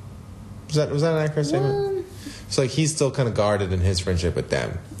 Was that an accurate statement? So like he's still kind of guarded in his friendship with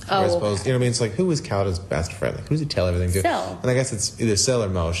them. I suppose, you know what I mean? It's like, who is Kaladin's best friend? Like, who does he tell everything to? Syl. And I guess it's either Syl or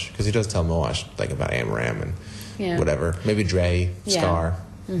Moshe, because he does tell Moshe like about Amram and whatever. Maybe Dre, Scar.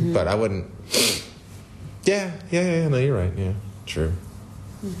 But I wouldn't... Yeah, no, you're right. Yeah, true.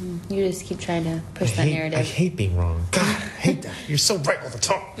 You just keep trying to push that narrative. I hate being wrong. God, I hate that. You're so right all the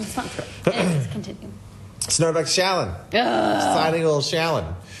time. It's not true. Anyways, continue. So now back to Shallan. Exciting little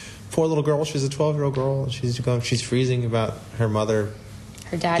Shallan. Poor little girl. She's a 12-year-old girl. She's freezing about her mother...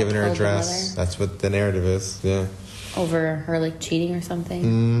 Her dad giving her a dress. That's what the narrative is. Yeah. Over her like cheating or something.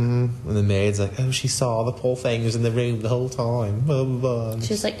 And the maid's like, oh, she saw the pole things in the room the whole time. Blah, blah, blah.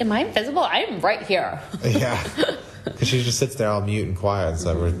 She's like, am I invisible? I'm right here. Yeah. Because she just sits there all mute and quiet,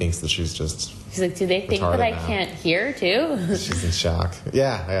 so everyone thinks that she's just... She's like, do they think that I can't hear too? She's in shock.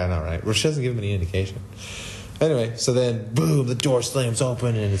 Yeah, I know, right? Well, she doesn't give him any indication. Anyway, so then, boom, the door slams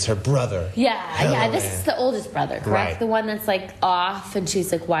open, and it's her brother. Yeah, this is the oldest brother, correct? Right. The one that's, like, off, and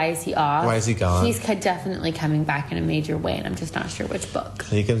she's like, why is he off? Why is he gone? He's definitely coming back in a major way, and I'm just not sure which book.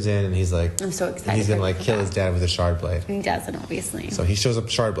 And he comes in, and he's like... I'm so excited. He's going to, like, kill his dad with a shard blade. He doesn't, obviously. So he shows up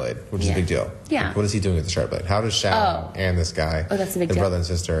with shard blade, which is a big deal. Yeah. Like, what is he doing with the shard blade? How does Shallan and this guy... Oh, that's a big deal. The brother and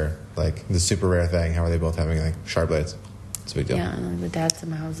sister, like, the super rare thing, how are they both having, like, shard blades? It's a big deal. Yeah, and the dad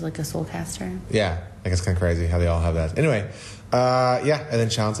somehow is, like, a soul caster. Yeah. Like, it's kind of crazy how they all have that. Anyway, and then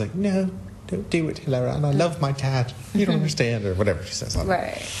Shallan's like, no, don't do it, Hilarion. I love my dad. You don't understand, or whatever she says.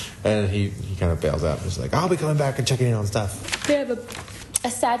 Right. And he kind of bails out. He's like, I'll be coming back and checking in on stuff. They have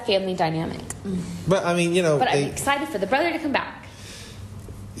a sad family dynamic. But, I mean, But I'm excited for the brother to come back.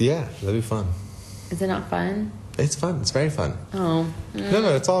 Yeah, that'd be fun. Is it not fun? It's fun. It's very fun. Oh.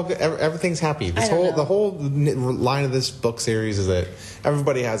 No, it's all good. Everything's happy. The whole line of this book series is that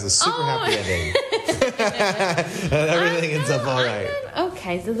everybody has a super happy ending. and everything ends up all right.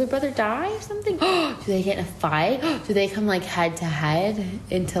 Okay, so the brother die or something? Do they get in a fight? Do they come like head to head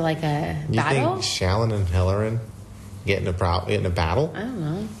into like a battle? You think Shallan and Hellerin get in a battle? I don't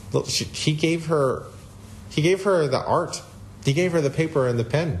know. Look, he gave her the art. He gave her the paper and the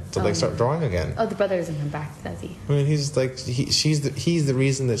pen to like start drawing again. Oh, the brother doesn't come back, does he? I mean, he's like he's the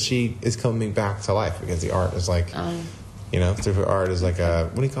reason that she is coming back to life, because the art is like, through her art is like a,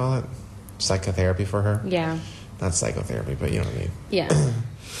 what do you call it? Psychotherapy for her. Yeah. Not psychotherapy, but you know what I mean. Yeah.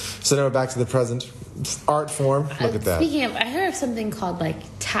 So now we're back to the present art form. Look at that. Speaking of, I heard of something called like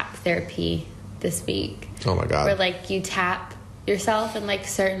tap therapy this week. Oh my God. Where like you tap yourself in like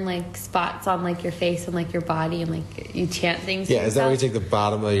certain like spots on like your face and like your body, and like you chant things. Yeah, is that where you take the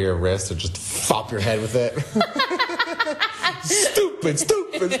bottom of your wrist and just fop your head with it? Stupid.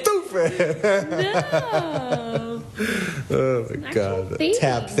 No. Oh my God. Therapy.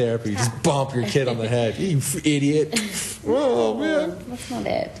 Tap therapy. Just bump your kid on the head. You idiot. Oh man. That's not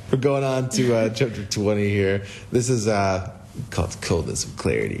it. We're going on to chapter 20 here. This is called Coldness of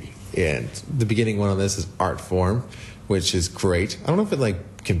Clarity. And the beginning one on this is art form, which is great. I don't know if it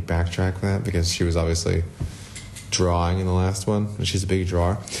like can backtrack that, because she was obviously drawing in the last one, and she's a big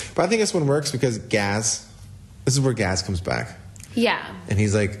drawer. But I think this one works because this is where Gaz comes back. Yeah. And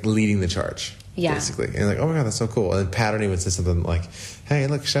he's like leading the charge. Yeah. Basically. And like, oh my God, that's so cool. And then Pattern even says something like, hey,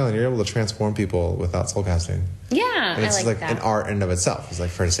 look, Shallan, you're able to transform people without soulcasting. Yeah, And it's I like that. an art in and of itself. It's like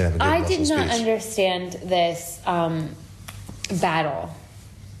for her to stand up and give I a did emotional not speech. understand this battle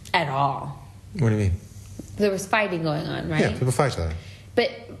at all. What do you mean? There was fighting going on, right? Yeah, people fight each other. But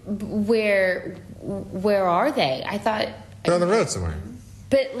where are they? I thought They're on the road somewhere.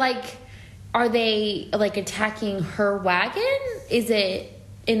 But like, are they like attacking her wagon? Is it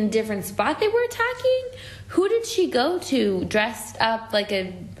in a different spot they were attacking? Who did she go to dressed up like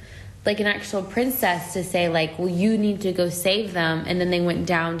an actual princess to say like, well, you need to go save them, and then they went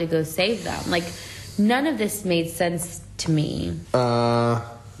down to go save them? Like, none of this made sense to me.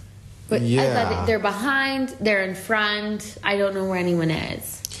 But yeah. I thought they're behind, they're in front. I don't know where anyone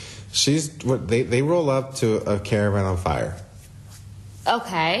is. They roll up to a caravan on fire.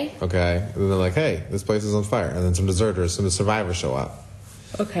 Okay. Okay. And they're like, hey, this place is on fire. And then some survivors show up.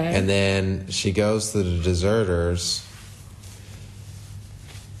 Okay. And then she goes to the deserters,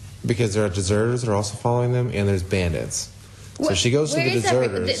 because there are deserters that are also following them, and there's bandits. So she goes to the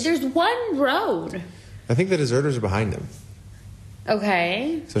deserters. There's one road. I think the deserters are behind them.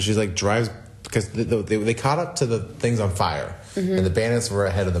 Okay. So she's like drives, because they caught up to the things on fire, and the bandits were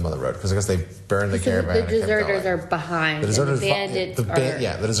ahead of them on the road, because I guess they burned the caravan. The deserters are behind. The deserters, and the bandits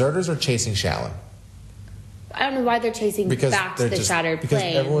are. The deserters are chasing Shallan. I don't know why they're chasing back to the shattered because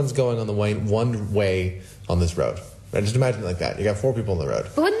plane. everyone's going on the one way on this road. Right? Just imagine it like that. You got 4 people on the road.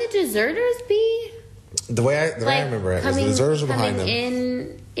 But wouldn't the deserters be? The way I remember it was the deserters were behind them.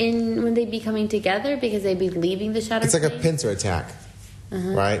 In when they'd be coming together, because they'd be leaving the shattered It's like plane? a pincer attack,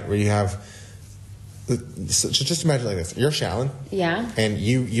 right? Where you have. So just imagine like this: you're Shallan, Yeah. and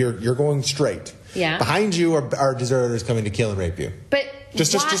you're going straight. Yeah. Behind you are deserters coming to kill and rape you. But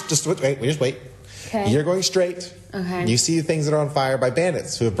Just wait. Okay. You're going straight. Okay. You see things that are on fire by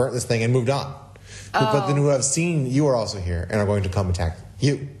bandits who have burnt this thing and moved on. But then who have seen you are also here and are going to come attack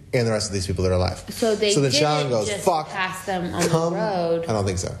you and the rest of these people that are alive. So then Shallan goes, just fuck, pass them on come. the road. I don't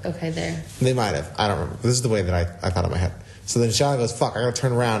think so. Okay, there. They might have. I don't remember. This is the way that I thought in my head. So then Shallan goes, fuck, I gotta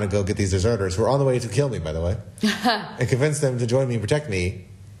turn around and go get these deserters who are on the way to kill me, by the way, and convince them to join me and protect me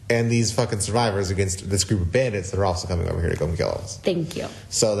and these fucking survivors against this group of bandits that are also coming over here to go and kill us. Thank you.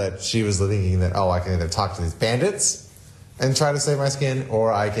 So that she was thinking that, I can either talk to these bandits and try to save my skin,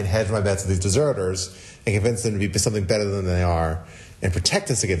 or I can hedge my bets with these deserters and convince them to be something better than they are and protect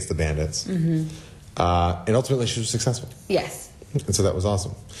us against the bandits. And ultimately she was successful. Yes. And so that was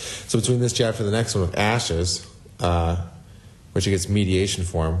awesome. So between this chapter and the next one with Ashes, which gets mediation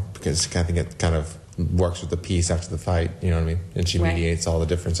form, because I think it kind of works with the peace after the fight, you know what I mean? And she Right. mediates all the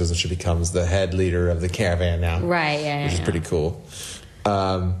differences, and she becomes the head leader of the caravan now. Right, yeah, Which is pretty cool.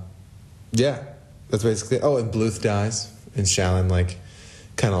 Yeah, that's basically it. Oh, and Bluth dies, and Shallan, like,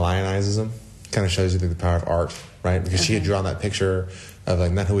 kind of lionizes him. Kind of shows you the power of art, right? Because she had drawn that picture of,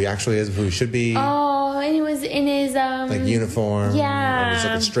 like, not who he actually is, but who he should be. Oh, and it was in his Like uniform. Yeah. And he's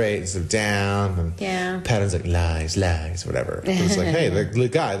looking straight instead of down. And Yeah. Pattern's like lies, whatever. So it's like, hey,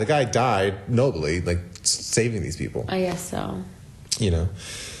 the guy died nobly, like saving these people. I guess so. You know.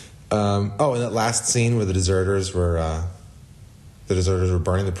 And that last scene where the deserters were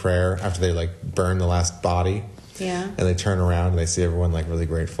burning the prayer after they like burned the last body. Yeah. And they turn around and they see everyone like really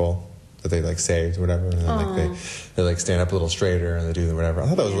grateful that they like saved or whatever. And then like they like stand up a little straighter and they do whatever. I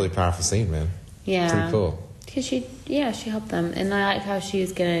thought that was a really powerful scene, man. Yeah. Pretty cool. Because she helped them. And I like how she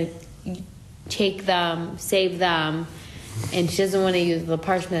was going to take them, save them, and she doesn't want to use the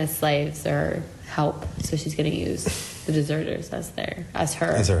parchment as slaves or help. So she's going to use the deserters as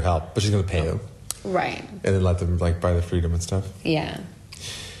her help. But she's going to pay them. Right. And then let them, like, buy the freedom and stuff. Yeah.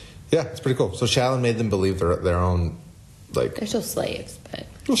 Yeah, it's pretty cool. So Shallan made them believe their own, like... They're still slaves, but...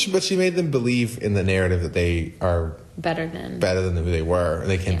 Well, but she made them believe in the narrative that they are... Better than who they were. And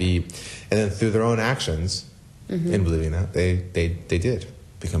they can be... And then through their own actions, in believing that, they did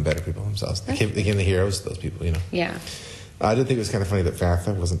become better people themselves. They became the heroes of those people, you know? Yeah. I did think it was kind of funny that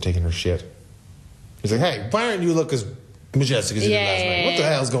Fartha wasn't taking her shit. He's like, hey, why aren't you look as majestic as you did last night? What the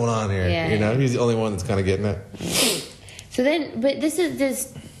hell's going on here? Yeah, you know? He's the only one that's kind of getting it. So then... But this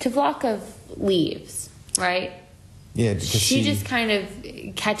Tvlakv leaves, right? Yeah, because she just kind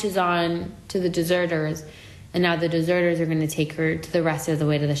of catches on to the deserters, and now the deserters are going to take her to the rest of the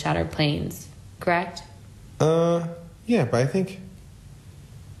way to the Shattered Plains, correct? Yeah, but I think...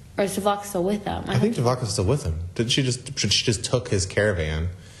 Or is Tvlakv still with them? I think Tvlakv's still with him. She just took his caravan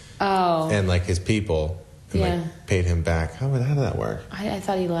and, like, his people and, like, paid him back. How did that work? I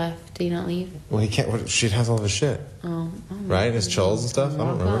thought he left. Did he not leave? Well, he can't... She has all of his shit. Oh. Right? His chols and stuff? I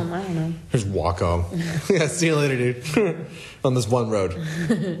don't remember. I don't know. Just walk home. Yeah, see you later, dude. On this one road.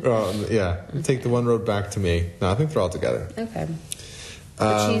 Take the one road back to me. No, I think they're all together. Okay.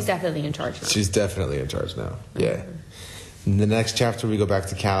 But she's definitely in charge now. She's definitely in charge now. Yeah. In the next chapter, we go back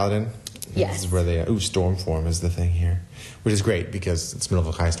to Kaladin. Yes. This is where they... Stormform is the thing here. Which is great because it's middle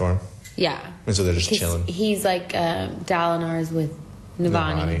of a high storm. Yeah. And so they're just chilling. He's like Dalinar's with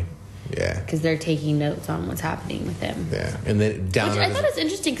Navani. Yeah. Because they're taking notes on what's happening with him. Yeah. And then Dalinar... Which I thought was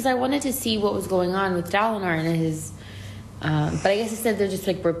interesting because I wanted to see what was going on with Dalinar and his... but I guess instead they're just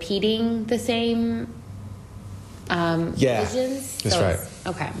like repeating the same visions. That's right.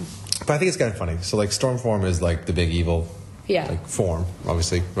 Okay. But I think it's kind of funny. So, like, Stormform is like the big evil... Yeah. Like, form,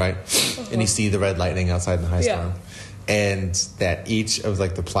 obviously, right? And you see the red lightning outside in the high storm. And that each of,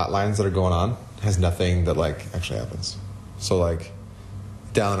 like, the plot lines that are going on has nothing that, like, actually happens. So, like,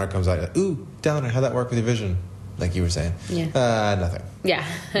 Dalinar comes out, like, ooh, Dalinar, how'd that work with your vision? Like you were saying. Yeah. Nothing. Yeah.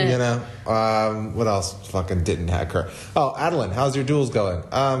 You know? What else fucking didn't occur? Oh, Adeline, how's your duels going?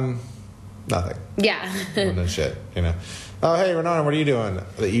 Nothing. Yeah. No shit, you know? Oh, hey, Renana, what are you doing?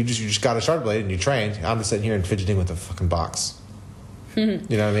 You just got a shard blade and you trained. I'm just sitting here and fidgeting with a fucking box. You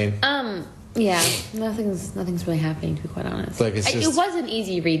know what I mean? Yeah. Nothing's really happening, to be quite honest. Like, it's just... It was an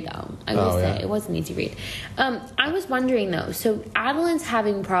easy read, though. I will say. It was an easy read. I was wondering, though, so Adeline's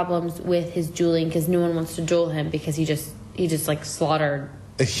having problems with his dueling because no one wants to duel him because he just like slaughtered...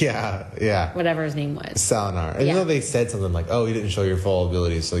 Yeah. Whatever his name was. Salinar. And you know they said something like, oh, you didn't show your full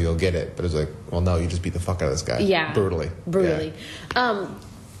abilities, so you'll get it. But it's like, well, no, you just beat the fuck out of this guy. Yeah. Brutally. Yeah.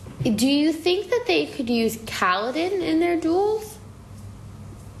 Do you think that they could use Kaladin in their duels?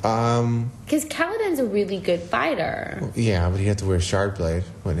 Because Kaladin's a really good fighter. Yeah, but he had to wear a shard blade,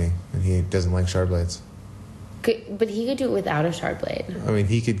 wouldn't he? And he doesn't like shard blades. But he could do it without a shard blade. I mean,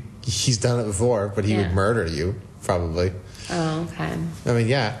 he's done it before, but he would murder you, probably. Oh, okay. I mean,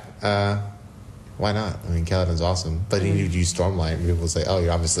 why not? I mean, Kaladin's awesome, but he would use Stormlight, and people would say, "Oh,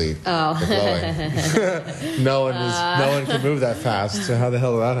 you're obviously glowing." no one can move that fast. So how the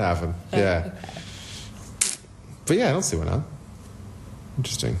hell did that happen? Yeah, okay. But yeah, I don't see why not.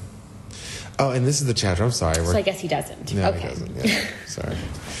 Interesting. Oh, and this is the chapter. I'm sorry. So I guess he doesn't. No, okay. he doesn't. Yeah, sorry.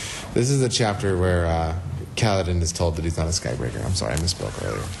 This is the chapter where Kaladin is told that he's not a Skybreaker. I'm sorry, I misspoke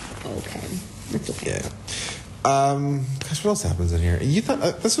earlier. Okay, that's okay. Yeah. Gosh, what else happens in here? You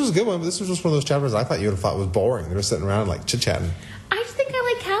thought this was a good one, but this was just one of those chapters I thought you would have thought was boring. They were sitting around like chit chatting. I just think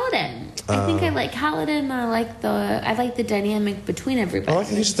I like Kaladin. I think I like Kaladin. I like the dynamic between everybody. I like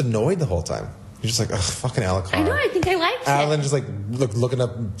how he's just annoyed the whole time. You're just like, ugh, fucking Alucard. I know. I think I liked Adeline it. just like looking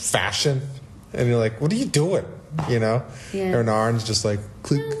up fashion, and you're like, what are you doing? You know? Yeah. Or Narn's just like,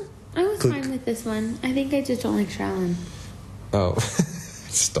 click. No, I was fine with this one. I think I just don't like Shallan. Oh, I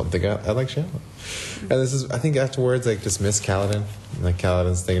just don't think I like Shallan. And this is, I think afterwards, like, dismiss Kaladin. Like,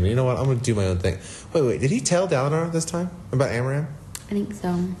 Kaladin's thinking, you know what, I'm going to do my own thing. Wait, did he tell Dalinar this time about Amaram? I think so.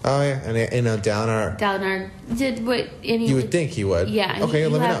 Oh, yeah, and Dalinar did what any... You would think he would. Yeah. Okay,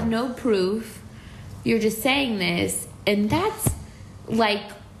 let me know. You have no proof. You're just saying this, and that's, like,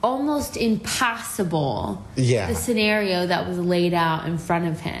 almost impossible. Yeah. The scenario that was laid out in front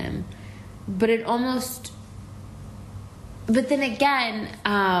of him. But it almost... But then again,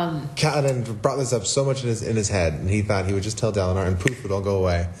 Kaladin brought this up so much in his head, and he thought he would just tell Dalinar, and poof, it would all go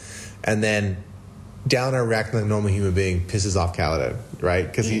away. And then Dalinar, reacting like a normal human being, pisses off Kaladin, right?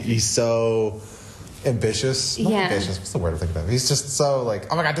 Because he's so ambitious. Not ambitious. What's the word I'm thinking of? He's just so like,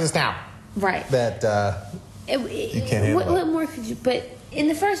 oh my god, do this now. Right. that you can't handle. What more could you? But in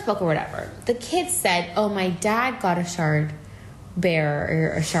the first book or whatever, the kid said, "Oh, my dad got a shard bearer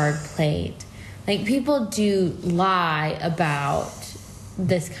or a shard plate." Like, people do lie about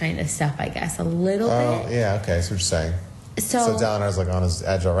this kind of stuff, I guess, a little Oh, bit. yeah, okay, that's what you're saying. So Dalinar's like on his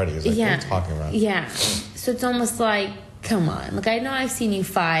edge already. He's like, what are you talking about? Yeah. So it's almost like, come on. Like, I know I've seen you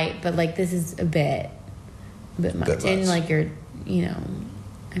fight, but like, this is a bit much. And like, you're, you know,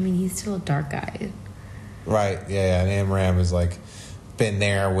 I mean, he's still a dark guy. Right, yeah, and Amram is like been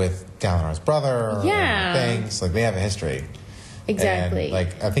there with Dalinar's brother. Yeah. And things like they have a history. Exactly. And,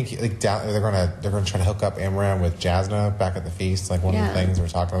 like, I think like they're gonna try to hook up Amram with Jasna back at the feast. Like one of the things we're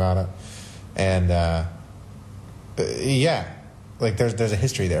talking about it, and yeah, like there's a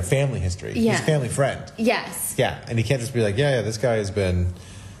history there, family history. Yeah. He's a family friend. Yes. Yeah, and he can't just be like, yeah, this guy has been,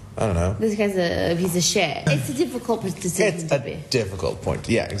 I don't know. This guy's a piece of shit. It's a difficult decision It's to a be. difficult point.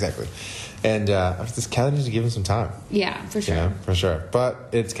 Yeah, exactly. And this Kaladin needs to give him some time. Yeah, for sure. You know, for sure. But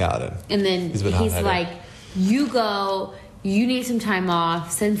it's Kaladin. And then He's been he's hot-headed. like, you go, you need some time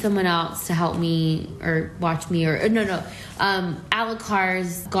off, send someone else to help me or watch me. Or no.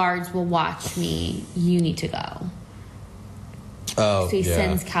 Alucard's guards will watch me. You need to go. Oh, So he yeah.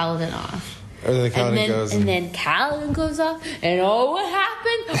 sends Kaladin off. Or then Kaladin goes and then Kaladin goes off, and oh, what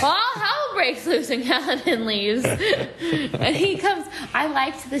happened? All hell breaks loose, and Kaladin leaves. And he comes. I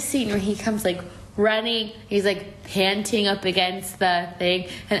liked the scene where he comes like running. He's like panting up against the thing,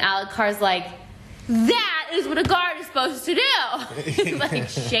 and Alucard's like, "That is what a guard is supposed to do." He's like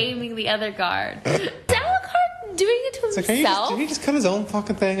shaming the other guard. Is Alucard doing it to It's like, himself? did he just cut his own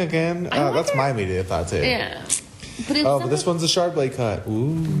fucking thing again? I That's wonder- my immediate thought too. Yeah. But it's But this one's a shard blade cut.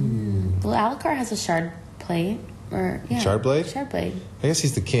 Ooh. Well, Alucard has a shard plate. Or, yeah. Shard blade? Shard blade. I guess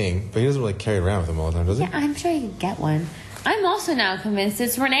he's the king, but he doesn't really carry it around with him all the time, does he? Yeah, I'm sure you could get one. I'm also now convinced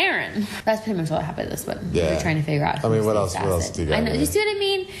it's Renarin. That's pretty much what happened with this one. Yeah. We're trying to figure out. I mean, who's what the else- what else assassin. do you got I know. with You it? see what I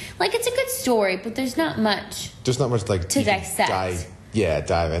mean? Like, it's a good story, but there's not much. There's not much like To you can dissect.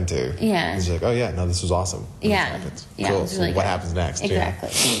 dive into. Yeah. It's like, oh yeah, no, this was awesome. when this Yeah. happened. Yeah, Cool. it was So really what good. happens next?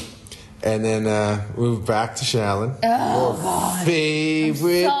 Exactly. And then move back to Shalyn. Oh, God.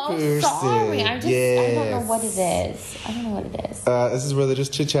 Favorite So person. sorry. I don't know Yes. what it is. I don't know what it is. This is where they're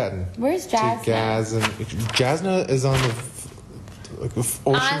just chit chatting. Where's Jasna? Jasna is on the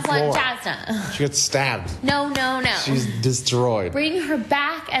ocean I floor. want Jasna. She got stabbed. No. She's destroyed. Bring her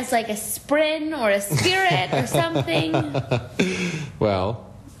back as like a sprin or a spirit or something. Well,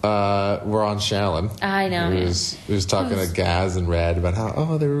 we're on Shalyn. I know. Who's talking to Gaz and Red about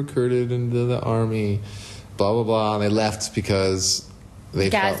how they were recruited into the army, blah blah blah, and they left because they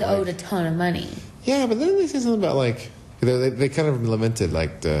Gaz felt owed like, a ton of money. yeah, but then they say something about like they kind of lamented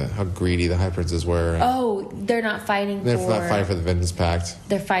like how greedy the High Princes were. And Oh, they're not fighting they're for. not fighting for the Vengeance Pact.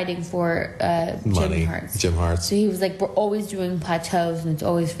 They're fighting for Money. gem hearts. Gem hearts. So he was like, "We're always doing plateaus, and it's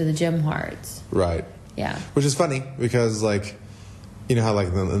always for the gem hearts." Right. Yeah. Which is funny because like. You know how like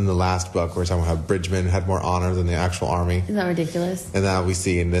in the last book we were talking about how Bridgman had more honor than the actual army, Isn't that ridiculous? and now we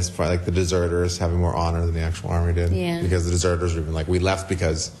see in this part like the deserters having more honor than the actual army did. Yeah. Because the deserters were even like we left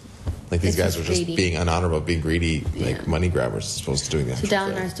because like these It's guys just were just greedy. being unhonorable, being greedy, like Yeah. money grabbers as opposed to doing the So actual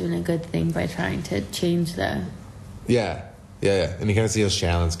thing. Dalinar's doing a good thing by trying to change the. Yeah, and you kind of see how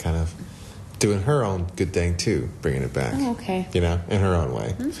Shallon's kind of doing her own good thing too, bringing it back. Oh, okay. You know, in her own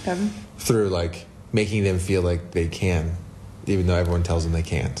way, That's good. through like making them feel like they can, even though everyone tells them they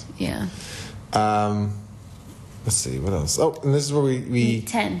can't. Yeah. Let's see what else. Oh, and this is where we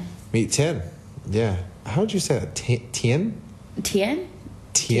 10. meet Tien. Yeah, how would you say that? Tien? 10? Tien?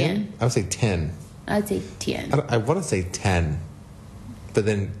 Tien. I would say 10. I'd say 10. I want to say 10, but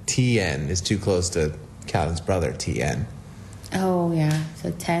then Tien is too close to Kaladin's brother Tien. Oh, yeah.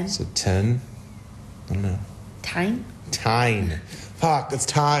 So 10. So 10. I don't know. Time? Tyne. Fuck, it's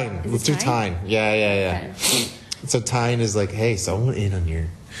Tyne. Is Let's it do Tyne? Tyne. Yeah. Okay. So Tyne is like, hey, someone in on your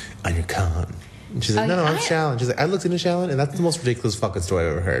con. And she's like, Oh, no, I'm I- Shalyn. She's like, I looked into Shalyn, and that's the most ridiculous fucking story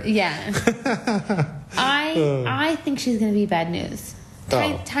I've ever heard. Yeah. I think she's going to be bad news.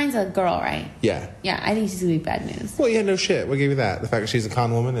 Oh. Tyne's a girl, right? Yeah. Yeah, I think she's going to be bad news. Well, yeah, no shit. What gave you that? The fact that she's a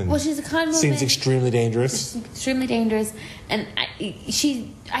con woman and Well, she's a con woman. seems extremely dangerous. Extremely dangerous, and she's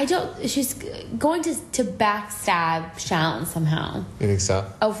going to backstab Shalyn somehow. You think so?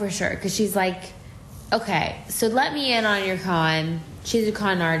 Oh, for sure, because she's like, okay, so let me in on your con. She's a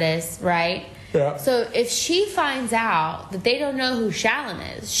con artist, right? Yeah. So if she finds out that they don't know who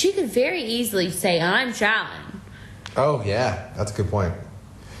Shalyn is, she could very easily say, "I'm Shalyn." Oh, yeah. That's a good point.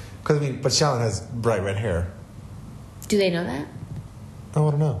 Because, I mean, but Shalyn has bright red hair. Do they know that? Oh,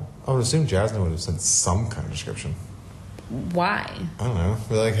 I don't know. I would assume Jasmine would have sent some kind of description. Why? I don't know.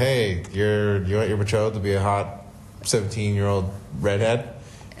 We're like, hey, you want your betrothed to be a hot 17-year-old redhead?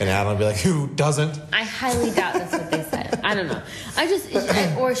 And Adam will be like, who doesn't? I highly doubt that's what they said. I don't know.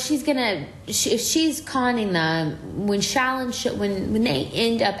 Or she's gonna, if she's conning them, when when they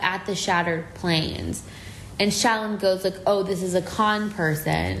end up at the Shattered Plains, and Shalyn goes like, oh, this is a con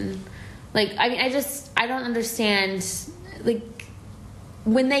person. Like, I mean, I don't understand. Like,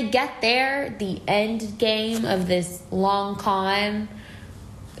 when they get there, the end game of this long con.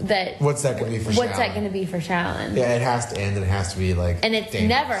 What's that going to be for Shalyn? What's that going to be for Shalyn? Yeah, it has to end, and it has to be like. And it's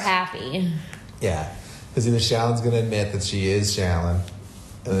never happy. Yeah, because either Shallon's going to admit that she is Shalyn,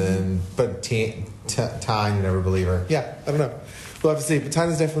 and then but Tyne, you never believe her. Yeah, I don't know. We'll have to see. But Tyne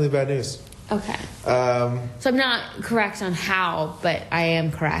is definitely bad news. Okay. So I'm not correct on how, but I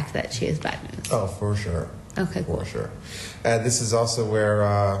am correct that she is bad news. Oh, for sure. Okay, cool. For sure. This is also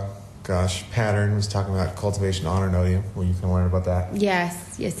where. Pattern was talking about cultivation, honor, know you, where you can learn about that.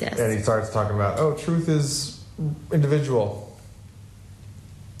 Yes. And he starts talking about, truth is individual.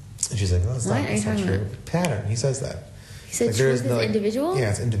 And she's like, that's not true. Pattern, he says that. He said truth is individual?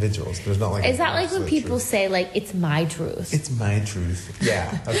 Yeah, it's individuals. There's not like. Is that like when people say, like, it's my truth? It's my truth.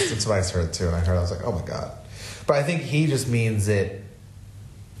 Yeah, that's what I heard too. And I was like, oh my God. But I think he just means it.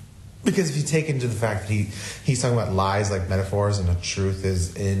 Because if you take into the fact that he's talking about lies like metaphors and the truth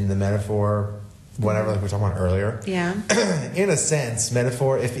is in the metaphor, whatever, like we were talking about earlier. Yeah. In a sense,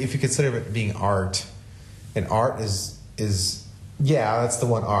 metaphor, if you consider it being art, and art is that's the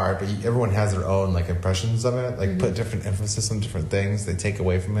one art, but everyone has their own like impressions of it, like put different emphasis on different things, they take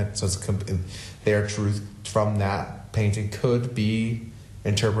away from it. So it's their truth from that painting could be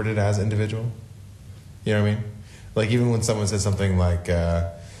interpreted as individual. You know what I mean? Like even when someone says something like,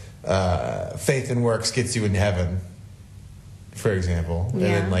 faith and works gets you in heaven, for example. Yeah.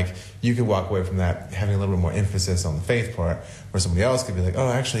 And then like you could walk away from that having a little bit more emphasis on the faith part, where somebody else could be like, oh,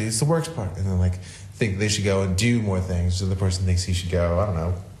 actually it's the works part, and then like think they should go and do more things, so the person thinks he should go, I don't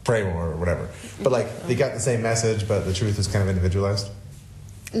know, pray more or whatever. But like they got the same message, but the truth is kind of individualized.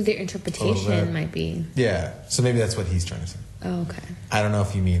 Their interpretation might be. Yeah, so maybe that's what he's trying to say. Oh, okay. I don't know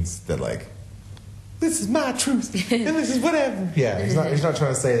if he means that like, this is my truth, and this is whatever. Yeah, he's not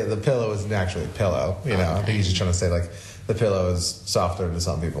trying to say that the pillow isn't actually a pillow. You know, I think he's just trying to say like the pillow is softer to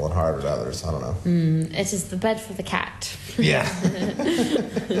some people and harder to others. I don't know. It's just the bed for the cat. Yeah.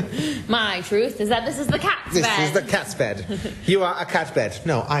 My truth is that this is the cat's bed. This is the cat's bed. You are a cat bed.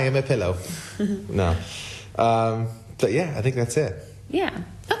 No, I am a pillow. No. But yeah, I think that's it. Yeah.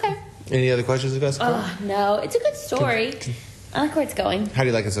 Okay. Any other questions, you guys? Oh, no. It's a good story. I like where it's going. How do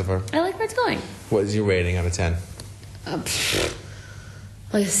you like it so far? I like where it's going. What is your rating out of 10?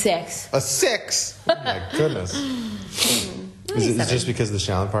 Like a 6. A 6? Oh my goodness. Is it just because of the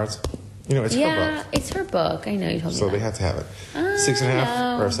Shalyn parts? You know, it's her book. It's her book. I know you told me so that. they have to have it.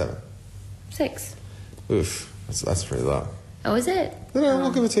 6.5 or a 7? 6. Oof. That's pretty low. Oh, is it? No,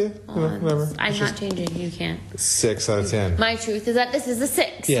 we'll give it to you. Whatever. I'm not changing. You can't. 6 out of 10. My truth is that this is a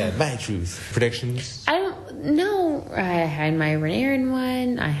 6. Yeah, my truth. Predictions? I don't know. I had my Renarin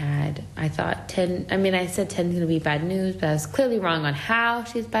one. I thought 10. I mean, I said 10 is going to be bad news, but I was clearly wrong on how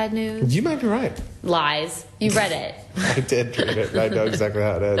she's bad news. You might be right. Lies. You read it. I did read it. I know exactly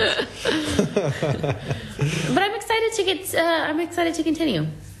how it ends. But I'm excited to get. I'm excited to continue.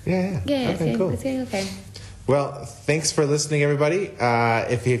 Yeah. Okay, cool. It's getting okay. Well, thanks for listening, everybody.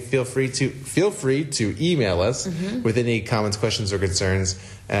 If you feel free to email us with any comments, questions, or concerns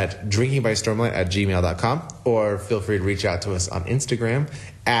at drinkingbystormlight@gmail.com, or feel free to reach out to us on Instagram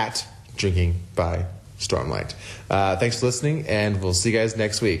at drinkingbystormlight. Thanks for listening, and we'll see you guys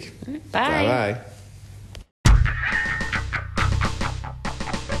next week. Bye. Bye-bye.